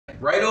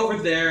right over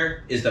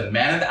there is the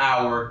man of the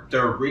hour,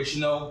 the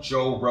original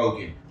Joe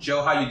Rogan.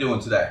 Joe, how you doing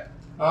today?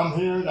 I'm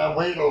here and I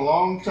waited a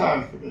long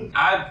time for this.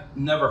 I've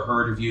never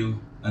heard of you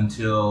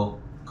until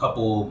a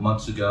couple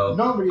months ago.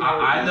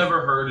 I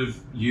never heard of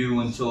you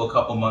until a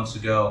couple months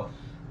ago.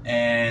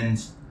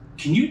 And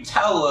can you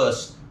tell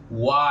us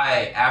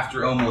why,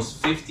 after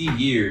almost 50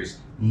 years,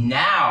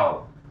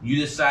 now you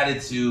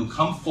decided to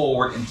come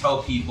forward and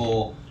tell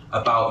people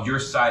about your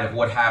side of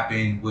what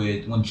happened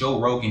with when Joe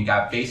Rogan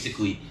got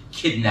basically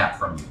kidnapped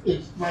from you?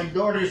 It's my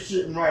daughter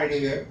sitting right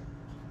here.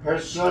 Her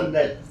son,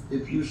 that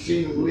if you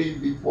see him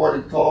leave before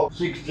the talk,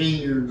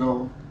 16 years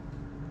old.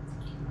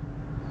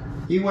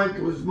 He went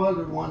to his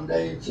mother one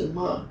day and said,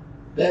 "Mom,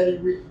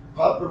 Daddy,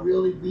 Papa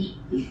really beat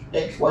his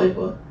ex-wife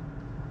up?"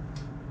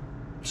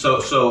 So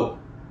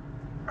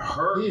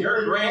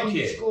your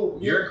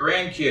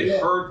grandkid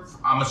heard,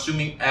 I'm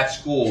assuming at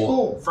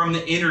school, from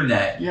the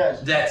internet,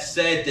 that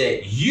said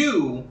that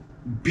you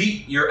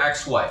beat your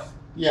ex-wife.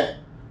 Yeah.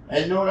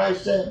 And you know what I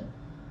said?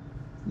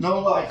 No,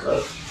 like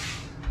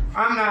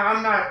I'm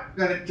not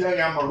gonna tell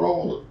you I'm a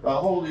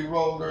holy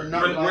roller.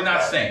 We're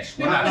not saints.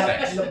 We're not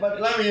saints.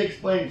 But let me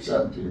explain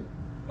something to you.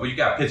 Oh, you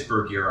got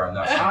Pittsburgh gear on.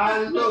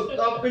 I looked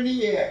up in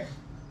the air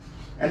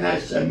and I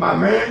said, "My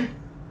man,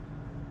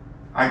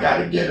 I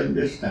gotta get him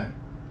this time."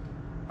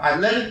 I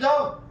let it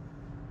go.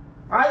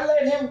 I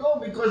let him go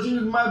because he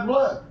was my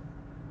blood.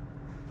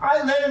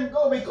 I let him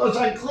go because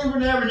on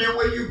Cleveland Avenue,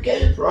 where you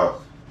came from,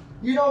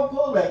 you don't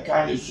pull that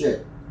kind of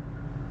shit.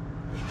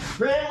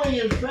 Family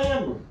is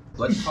family.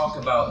 Let's talk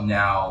about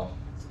now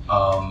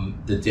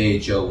the day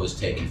Joe was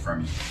taken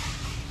from you.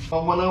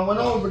 But when I went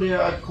over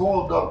there, I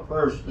called up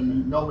first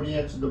and nobody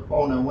answered the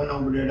phone. I went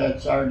over there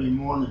that Saturday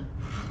morning.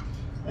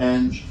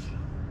 And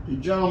the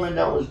gentleman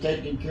that was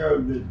taking care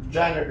of the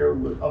janitor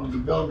of the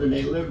building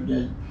they lived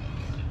in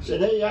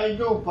said, "Hey, how you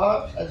doing,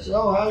 Pops?" I said,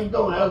 "Oh, how you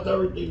doing? How's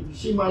everything? You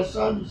see my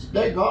son?" He said,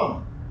 "They're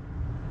gone."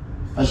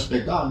 I said,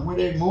 "They're gone? Where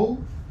they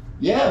moved?"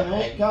 "Yeah,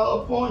 man,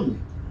 California."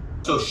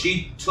 So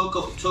she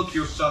took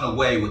your son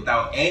away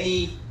without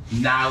any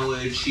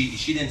knowledge.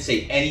 She didn't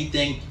say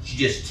anything. She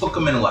just took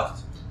him and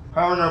left.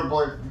 Her and her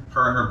boyfriend.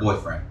 Her and her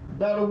boyfriend.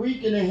 About a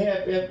week and a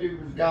half after he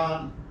was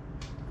gone,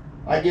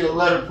 I get a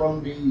letter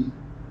from the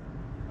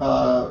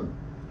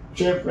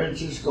San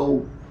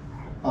Francisco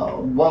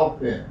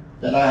welfare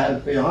that I had to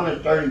pay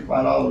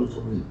 $135 a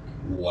week.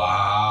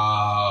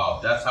 Wow,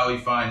 that's how he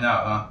find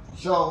out, huh?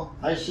 So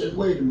I said,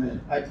 "Wait a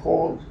minute." I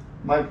called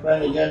my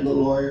friend again, the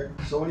lawyer.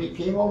 So when he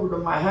came over to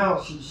my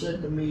house, he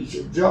said to me, he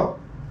said, "Joe,"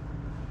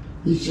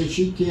 he said,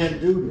 "she can't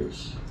do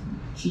this.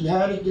 She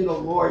had to get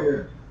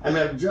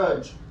a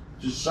judge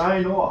to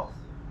sign off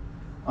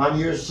on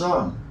your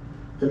son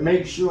to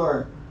make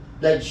sure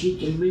that she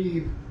can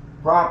leave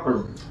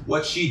properly."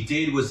 What she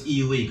did was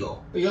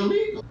illegal.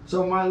 Illegal.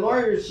 So my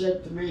lawyer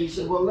said to me, he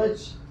said, "Well,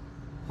 let's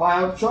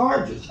file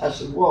charges." I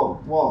said,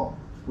 whoa,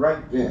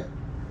 right there.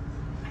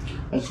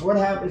 That's what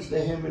happens to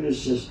him and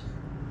his sister.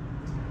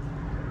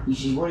 He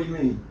says, "What do you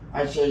mean?"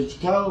 I said, "It's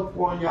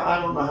California.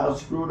 I don't know how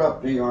screwed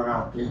up they are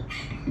out there."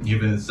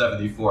 You've been in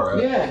 74, huh?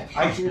 Yeah.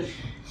 I said,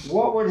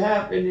 "What would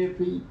happen if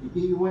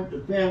he went to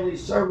family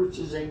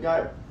services and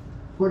got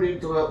put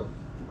into a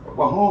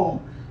home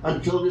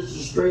until this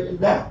is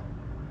straightened out?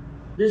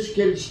 This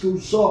kid's too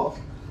soft."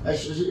 I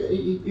said,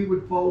 he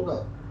would fold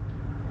up.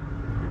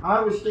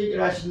 I was thinking,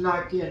 I said, "No,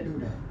 I can't do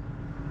that.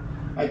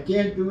 I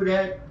can't do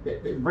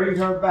that. Bring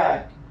her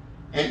back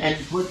and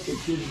put the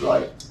kid's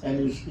life and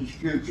his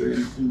future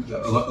in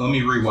Let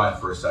me rewind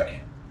for a second.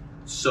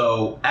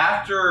 So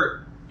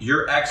after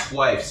your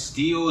ex-wife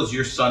steals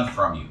your son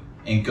from you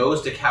and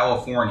goes to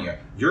California,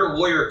 your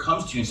lawyer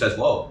comes to you and says,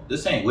 "Whoa,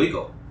 this ain't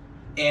legal."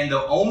 And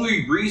the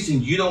only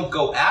reason you don't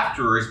go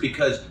after her is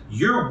because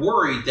you're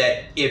worried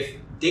that if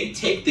they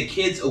take the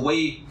kids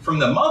away from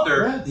the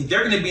mother, they're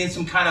going to be in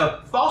some kind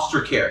of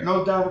foster care.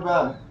 No doubt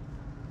about it.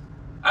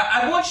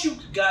 I want you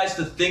guys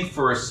to think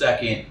for a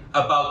second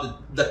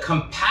about the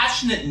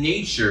compassionate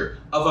nature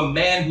of a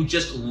man who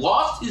just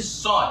lost his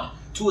son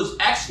to his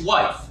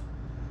ex-wife,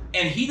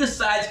 and he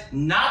decides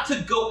not to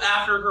go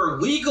after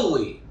her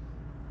legally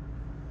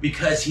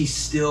because he's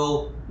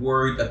still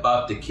worried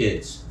about the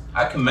kids.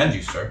 I commend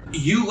you, sir.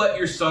 You let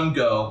your son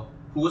go,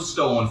 who was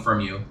stolen from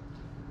you,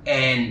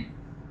 and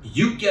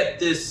you get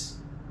this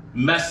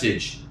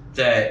message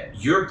that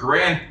your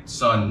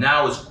grandson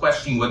now is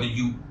questioning whether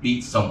you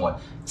beat someone.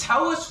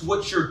 Tell us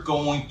what you're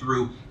going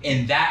through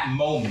in that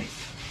moment.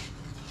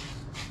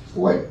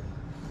 What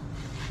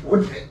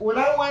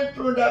I went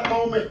through that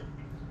moment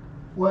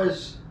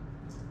was,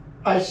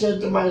 I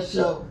said to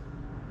myself,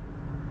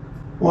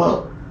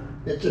 well,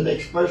 it's an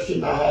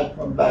expression I had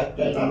from back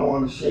then. I don't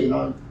want to say it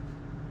on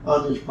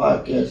this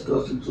podcast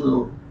because it's a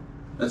little...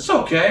 That's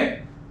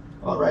okay.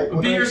 All right.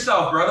 Be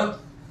yourself, brother.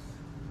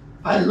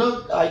 I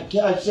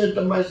said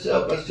to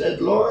myself, I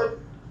said, "Lord,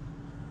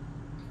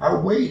 I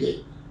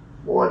waited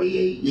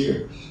 48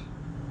 years.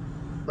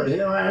 But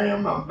here I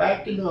am, I'm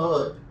back in the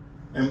hood,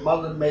 and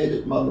mother made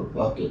it,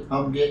 motherfucker.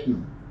 I'm getting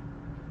him.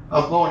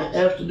 I'm going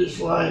after this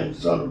lying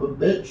son of a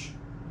bitch,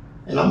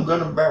 and I'm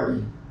gonna bury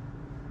him."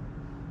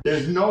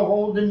 There's no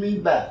holding me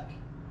back.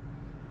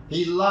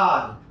 He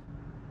lied.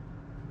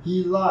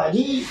 He lied.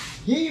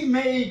 He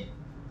made,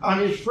 on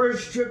his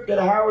first trip to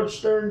the Howard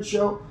Stern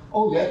show,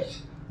 oh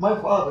yes, my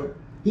father,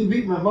 he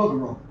beat my mother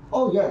wrong.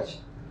 Oh yes.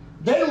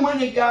 Then when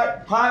it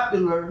got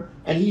popular,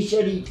 and he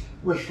said he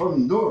was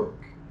from Newark,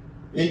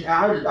 and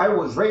I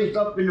was raised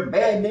up in a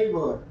bad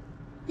neighborhood.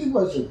 He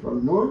wasn't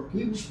from Newark.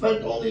 He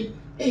spent only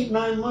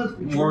 8-9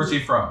 months. Where was he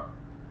from?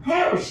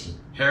 Harrison.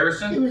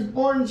 Harrison? He was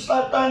born and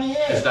slapped on the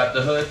head. Is that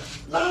the hood?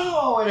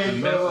 No, it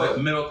ain't the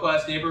hood. Middle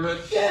class neighborhood?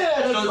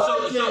 Yeah,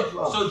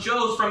 that's so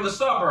Joe's from the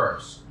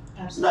suburbs.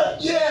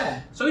 Absolutely.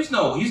 Yeah. So he's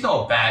no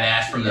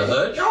badass from the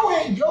hood. Joe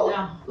ain't Joe.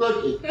 No.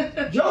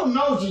 Look, Joe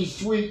knows he's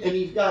sweet and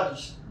he's got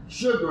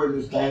sugar in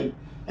his tank,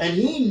 and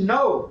he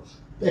knows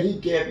that he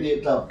can't be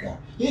a tough guy.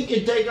 He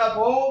can take up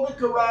all the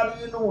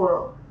karate in the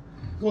world,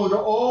 go to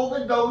all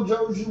the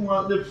dojos you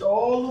want, lift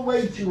all the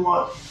weights you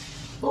want.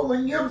 But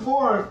when you're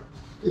born,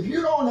 if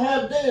you don't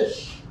have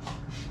this,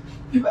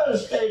 you better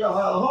stay the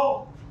hell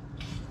home.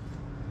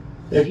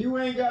 If you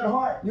ain't got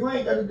heart, you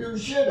ain't gonna do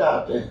shit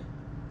out there.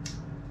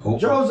 Oh.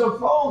 Joe's a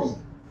phony.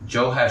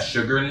 Joe has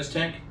sugar in his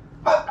tank?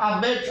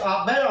 I'll bet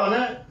on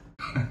that.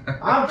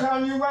 I'm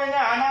telling you right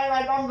now, and I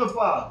like I'm the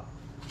father.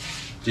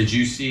 Did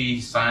you see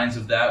signs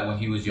of that when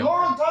he was young?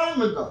 Long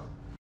time ago.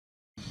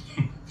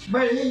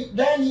 But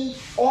he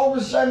all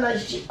of a sudden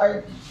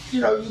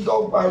you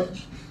go by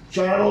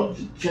channel,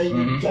 change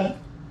the channel.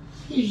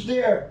 He's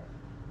there,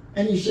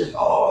 and he says,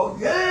 "Oh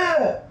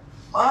yeah,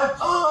 my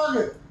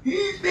son,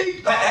 he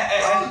beat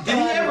the."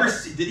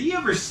 Did he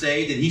ever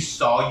say that he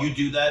saw you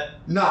do that?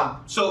 No.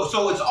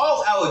 So it's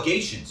all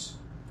allegations.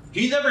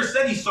 He never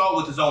said he saw it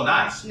with his own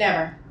eyes.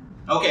 Never.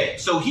 Okay,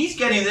 so he's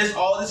getting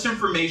all this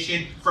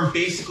information from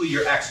basically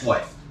your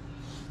ex-wife.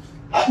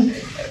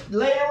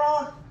 Later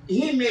on,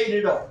 he made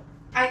it up.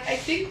 I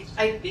think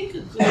a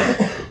good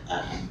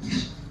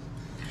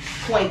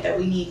point that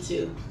we need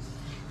to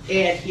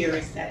add here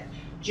is that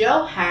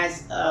Joe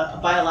has a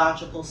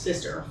biological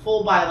sister, a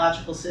full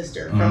biological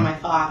sister from my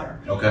father.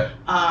 Okay.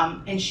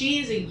 And she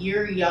is a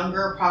year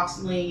younger,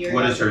 approximately a year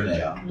younger. What is her name?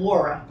 Joe.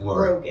 Laura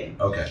Rogan.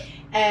 Okay.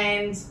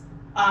 And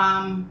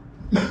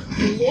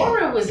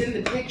Laura was in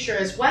the picture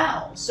as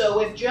well. So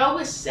if Joe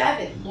was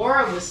 7,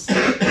 Laura was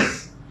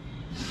 6.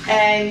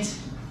 And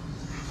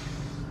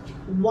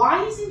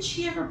why isn't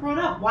she ever brought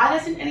up? Why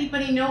doesn't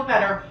anybody know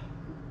about her?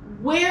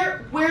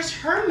 Where's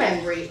her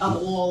memory of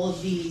all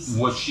of these?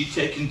 Was she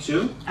taken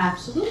too?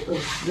 Absolutely.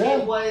 Yeah.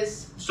 It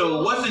was. So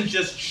it wasn't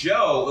just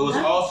Joe, it was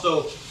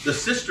also the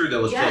sister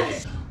that was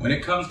Yes. taken. When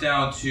it comes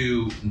down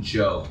to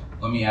Joe,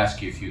 let me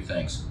ask you a few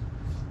things.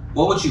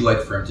 What would you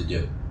like for him to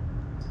do?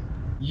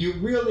 You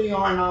really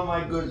aren't on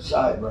my good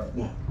side right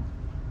now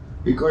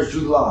because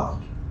you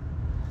lied.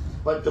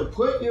 But to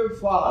put your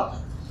father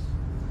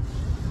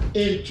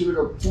into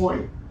the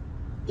point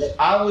that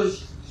I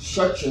was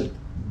such a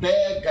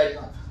bad guy,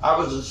 I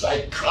was a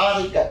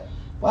psychotic guy.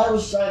 If I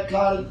was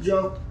psychotic,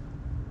 Joe,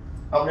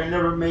 I would have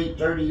never made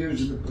 30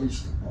 years in the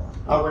police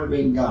department. I would have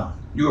been gone.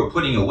 You were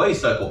putting away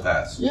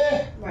psychopaths.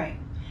 Yeah. Right.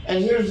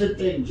 And here's the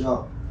thing,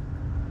 Joe.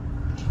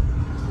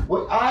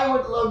 What I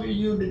would love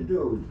you to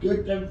do is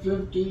get them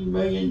 15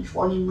 million,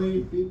 20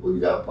 million people you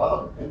got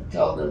father and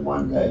tell them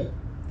one day,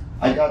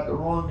 I got the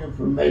wrong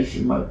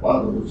information, my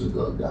father was a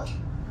good guy.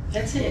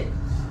 That's it.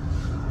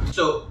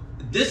 So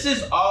this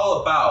is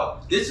all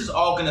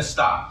going to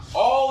stop.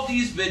 All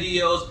these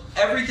videos,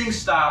 everything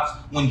stops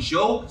when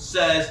Joe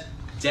says,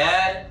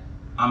 Dad,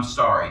 I'm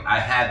sorry, I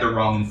had the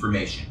wrong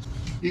information.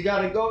 You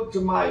got to go to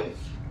my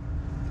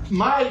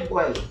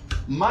way,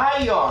 my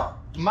yard,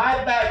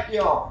 my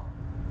backyard,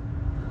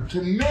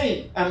 to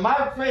me and my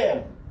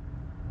family,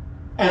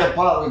 and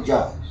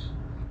apologize.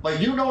 But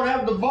you don't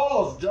have the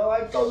balls, Joe.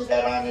 I told you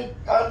that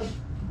on the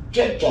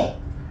TikTok.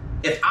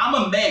 If I'm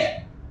a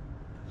man,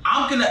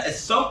 I'm going to at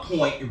some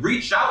point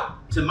reach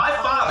out to my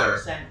father.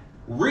 100%.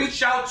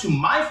 Reach out to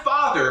my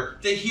father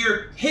to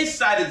hear his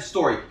side of the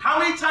story. How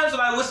many times have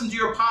I listened to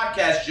your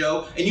podcast,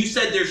 Joe, and you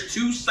said there's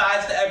 2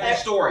 sides to every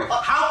story?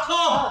 How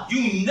come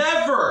you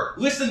never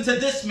listen to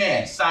this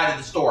man's side of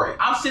the story?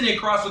 I'm sitting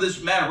across with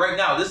this man right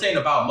now. This ain't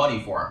about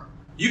money for him.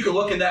 You can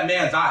look in that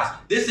man's eyes.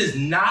 This is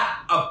not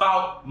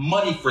about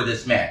money for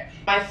this man.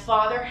 My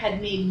father had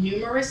made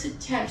numerous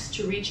attempts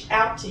to reach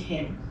out to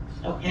him,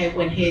 okay,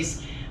 when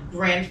his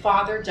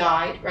grandfather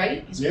died,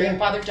 right? His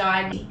grandfather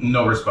died.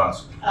 No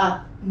response.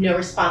 No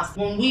response.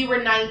 When we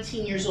were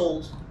 19 years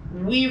old,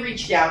 we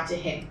reached out to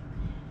him.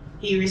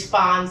 He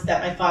responds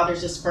that my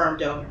father's a sperm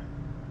donor.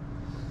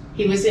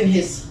 He was in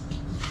his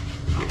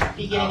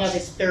beginning of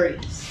his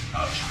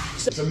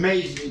 30s. It's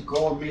amazing he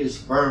called me a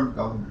sperm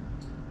donor.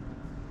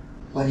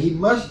 But he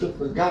must have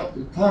forgot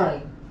the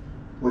time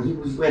when he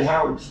was with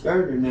Howard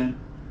Stern and them,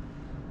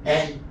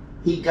 and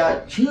he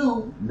got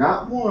 2,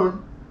 not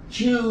 1,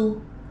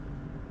 2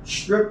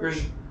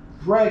 strippers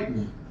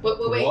pregnant.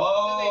 Wait.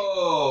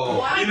 Whoa!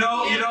 What? You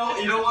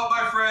know what,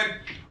 my friend?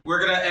 We're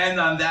gonna end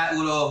on that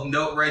little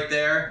note right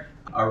there.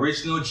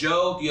 Original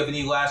Joe, do you have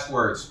any last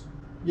words?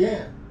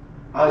 Yeah,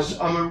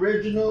 I'm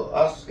original.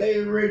 I'll stay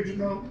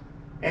original.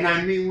 And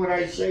I mean what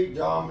I say,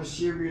 Joe. I'm a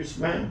serious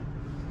man.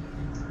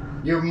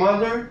 Your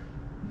mother,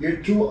 your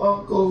two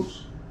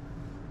uncles,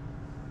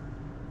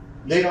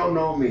 they don't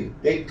know me.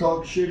 They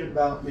talk shit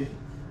about me,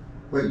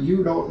 but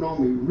you don't know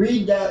me.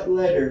 Read that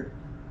letter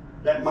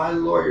that my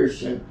lawyer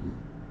sent you.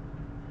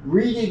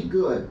 Read it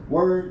good,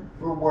 word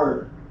for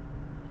word.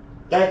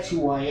 That's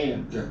who I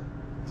am, Joe.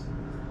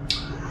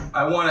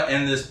 I want to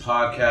end this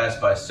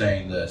podcast by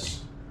saying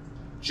this.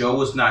 Joe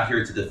was not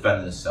here to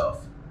defend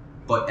himself,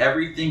 but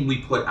everything we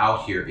put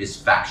out here is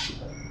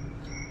factual.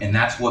 And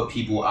that's what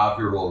people out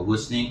here who are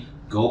listening,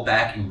 go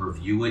back and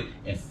review it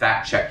and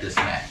fact check this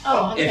man.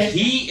 Oh, okay.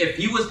 If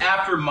he was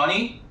after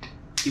money,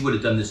 he would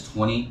have done this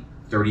 20,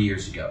 30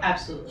 years ago.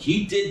 Absolutely.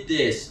 He did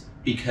this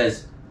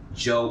because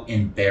Joe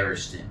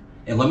embarrassed him.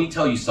 And let me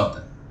tell you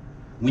something.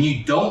 When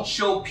you don't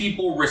show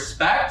people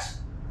respect,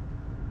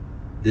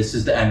 this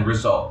is the end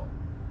result.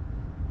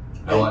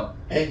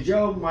 And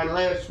Joe, my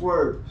last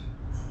words.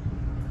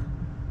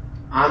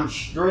 I'm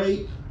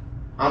straight.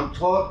 I'm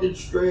talking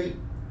straight.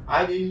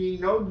 I didn't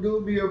need no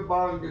doobie or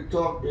bong to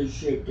talk this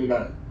shit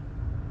today,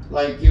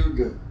 like you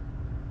do.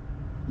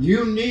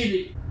 You need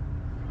it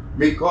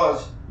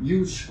because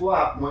you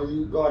squat when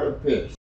you gotta piss.